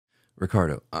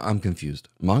Ricardo, I'm confused.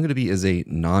 MongoDB is a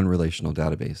non-relational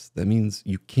database. That means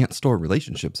you can't store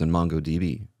relationships in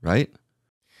MongoDB, right?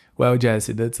 Well,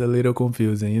 Jesse, that's a little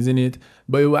confusing, isn't it?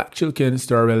 But you actually can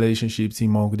store relationships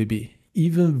in MongoDB,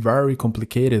 even very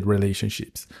complicated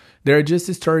relationships. They are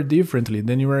just stored differently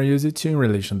than you are used to in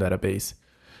relational database.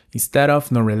 Instead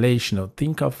of non-relational,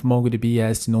 think of MongoDB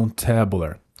as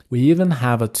non-tabular. We even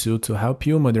have a tool to help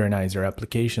you modernize your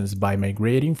applications by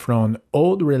migrating from an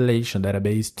old relational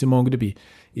database to MongoDB.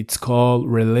 It's called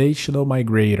Relational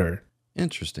Migrator.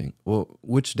 Interesting. Well,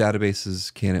 which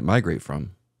databases can it migrate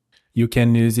from? You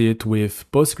can use it with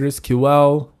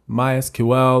PostgreSQL,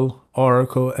 MySQL,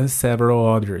 Oracle, and several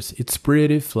others. It's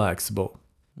pretty flexible.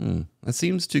 That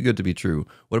seems too good to be true.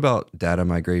 What about data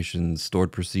migration,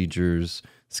 stored procedures,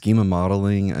 schema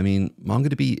modeling? I mean,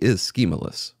 MongoDB is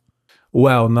schemaless.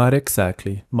 Well, not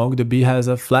exactly. MongoDB has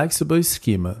a flexible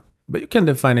schema, but you can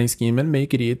define a schema and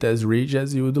make it as rich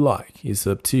as you would like. It's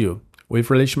up to you. With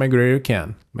Relational Migrator, you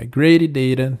can migrate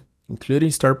data,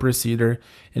 including store procedure,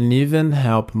 and even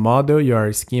help model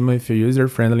your schema with a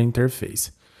user-friendly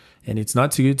interface. And it's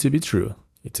not too good to be true.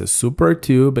 It's a support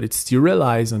tool, but it still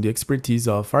relies on the expertise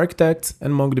of architects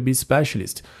and MongoDB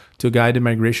specialists to guide the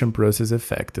migration process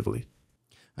effectively.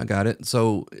 I got it.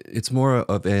 So it's more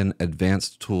of an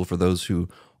advanced tool for those who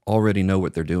already know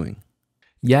what they're doing.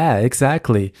 Yeah,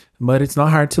 exactly. But it's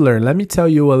not hard to learn. Let me tell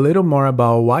you a little more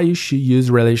about why you should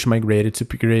use Relational Migrator to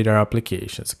migrate our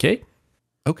applications, okay?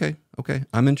 Okay.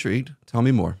 I'm intrigued. Tell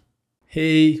me more.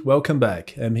 Hey, welcome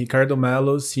back. I'm Ricardo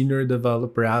Mello, Senior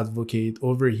Developer Advocate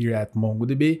over here at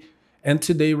MongoDB. And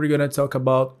today we're going to talk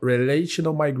about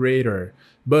Relational Migrator.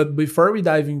 But before we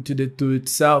dive into the tool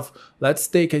itself, let's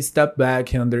take a step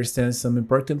back and understand some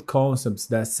important concepts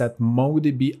that set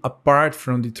MongoDB apart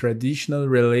from the traditional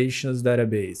relations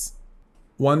database.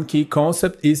 One key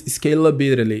concept is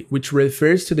scalability, which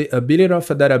refers to the ability of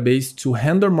a database to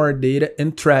handle more data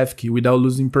and traffic without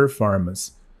losing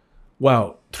performance.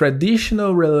 While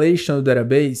traditional relational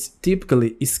database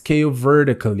typically scale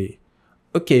vertically.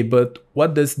 Okay, but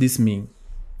what does this mean?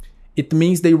 It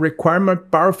means they require more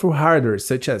powerful hardware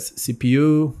such as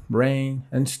CPU, RAM,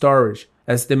 and storage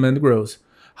as demand grows.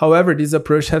 However, this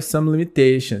approach has some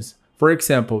limitations. For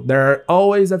example, there are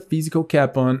always a physical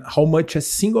cap on how much a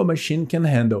single machine can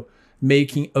handle,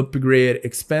 making upgrade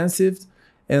expensive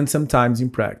and sometimes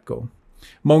impractical.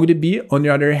 MongoDB, on the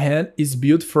other hand, is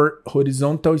built for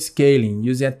horizontal scaling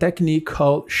using a technique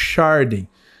called sharding.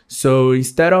 So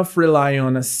instead of relying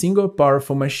on a single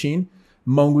powerful machine,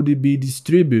 MongoDB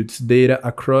distributes data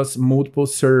across multiple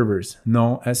servers,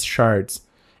 known as shards.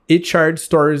 Each shard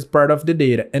stores part of the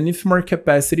data, and if more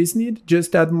capacity is needed,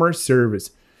 just add more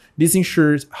servers. This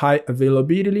ensures high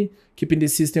availability, keeping the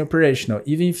system operational,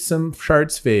 even if some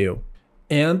shards fail.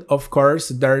 And, of course,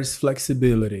 there is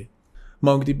flexibility.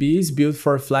 MongoDB is built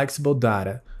for flexible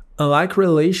data. Unlike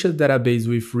relational database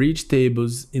with rich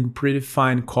tables and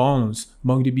predefined columns,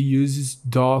 MongoDB uses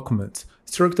documents,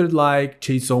 structured like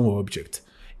JSON object.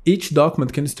 Each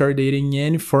document can store data in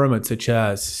any format such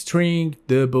as string,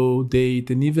 double,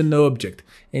 date, and even object,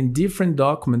 and different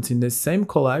documents in the same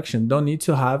collection don't need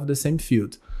to have the same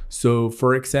field. So,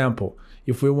 for example,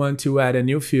 if we want to add a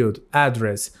new field,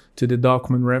 address, to the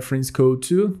document reference code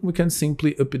 2, we can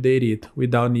simply update it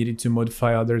without needing to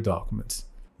modify other documents.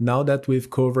 Now that we've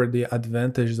covered the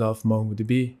advantages of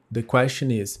MongoDB, the question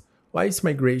is, why is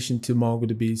migration to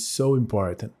MongoDB so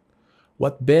important?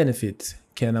 What benefits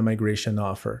can a migration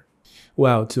offer?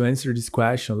 Well, to answer this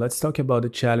question, let's talk about the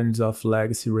challenges of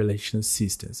legacy relational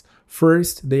systems.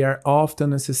 First, they are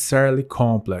often unnecessarily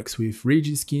complex with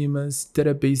rigid schemas,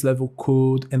 database-level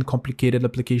code, and complicated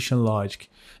application logic.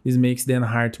 This makes them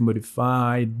hard to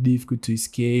modify, difficult to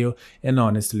scale, and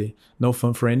honestly, no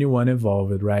fun for anyone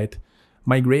involved, right?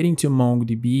 Migrating to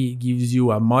MongoDB gives you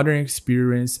a modern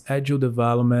experience, agile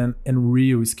development, and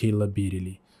real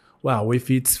scalability. Well, with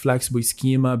its flexible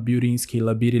schema, built-in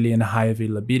scalability, and high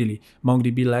availability,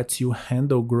 MongoDB lets you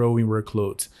handle growing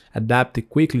workloads, adapt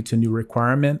quickly to new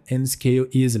requirements, and scale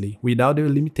easily without the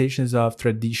limitations of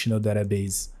traditional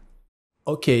database.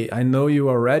 Okay, I know you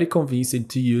are already convinced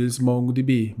to use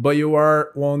MongoDB, but you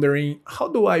are wondering, how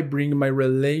do I bring my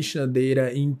relational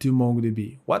data into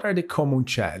MongoDB? What are the common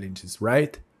challenges,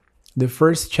 right? The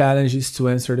first challenge is to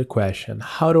answer the question,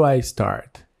 how do I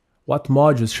start? What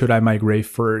modules should I migrate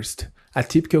first? A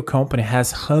typical company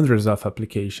has hundreds of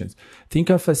applications. Think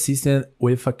of a system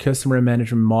with a customer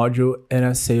management module and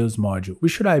a sales module.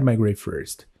 Which should I migrate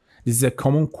first? This is a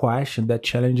common question that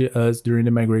challenges us during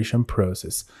the migration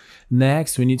process.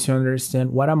 Next, we need to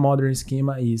understand what a modern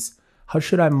schema is. How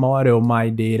should I model my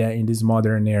data in this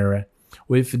modern era?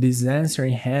 With this answer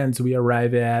in hand, we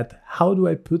arrive at how do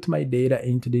I put my data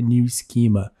into the new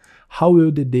schema? How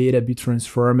will the data be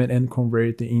transformed and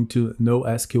converted into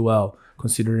NoSQL,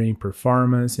 considering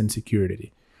performance and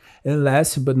security? And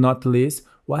last but not least,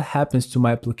 what happens to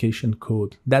my application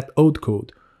code, that old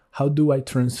code? How do I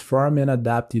transform and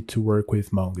adapt it to work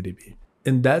with MongoDB?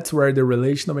 And that's where the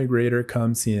Relational Migrator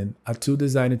comes in, a tool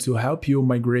designed to help you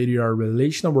migrate your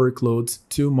relational workloads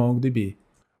to MongoDB.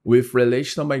 With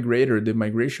Relational Migrator, the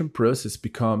migration process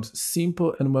becomes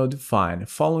simple and well-defined,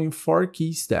 following 4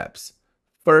 key steps.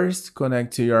 First,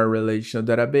 connect to your relational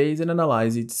database and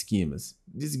analyze its schemas.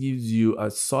 This gives you a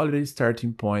solid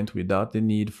starting point without the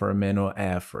need for manual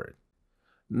effort.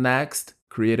 Next,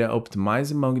 create an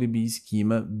optimized MongoDB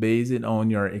schema based on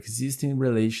your existing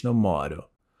relational model.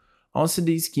 Once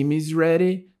the schema is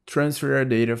ready, transfer your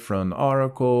data from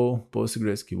Oracle,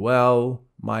 PostgreSQL,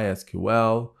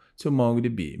 MySQL to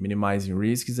MongoDB, minimizing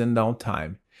risks and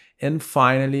downtime. And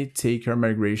finally, take your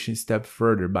migration step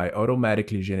further by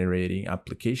automatically generating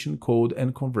application code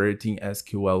and converting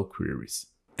SQL queries.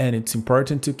 And it's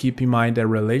important to keep in mind that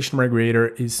Relational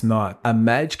Migrator is not a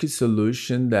magic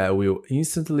solution that will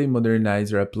instantly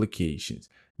modernize your applications,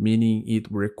 meaning it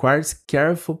requires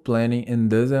careful planning and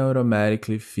doesn't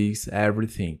automatically fix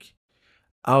everything.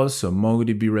 Also,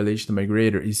 MongoDB Relational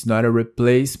Migrator is not a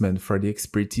replacement for the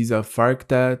expertise of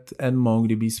architects and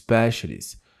MongoDB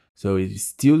specialists, so it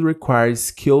still requires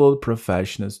skilled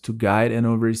professionals to guide and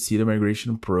oversee the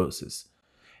migration process.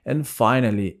 And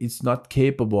finally, it's not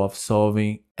capable of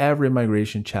solving every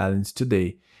migration challenge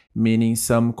today, meaning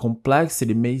some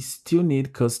complexity may still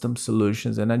need custom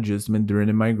solutions and adjustment during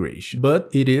the migration. But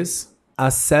it is a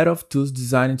set of tools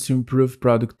designed to improve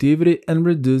productivity and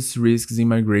reduce risks in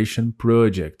migration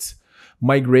projects.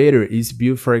 Migrator is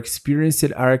built for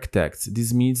experienced architects.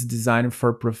 This means designed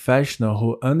for professionals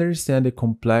who understand the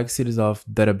complexities of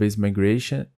database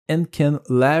migration and can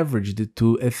leverage the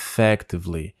tool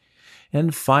effectively.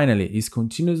 And finally, it's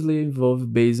continuously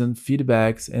evolved based on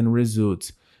feedbacks and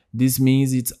results. This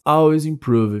means it's always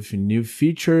improved with new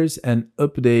features and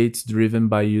updates driven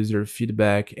by user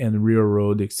feedback and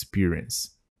real-world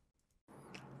experience.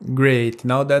 Great,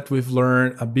 now that we've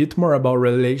learned a bit more about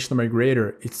Relational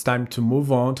Migrator, it's time to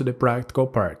move on to the practical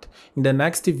part. In the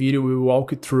next video, we will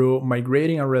walk you through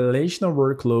migrating a relational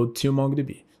workload to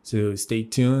MongoDB. So stay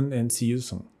tuned and see you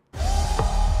soon.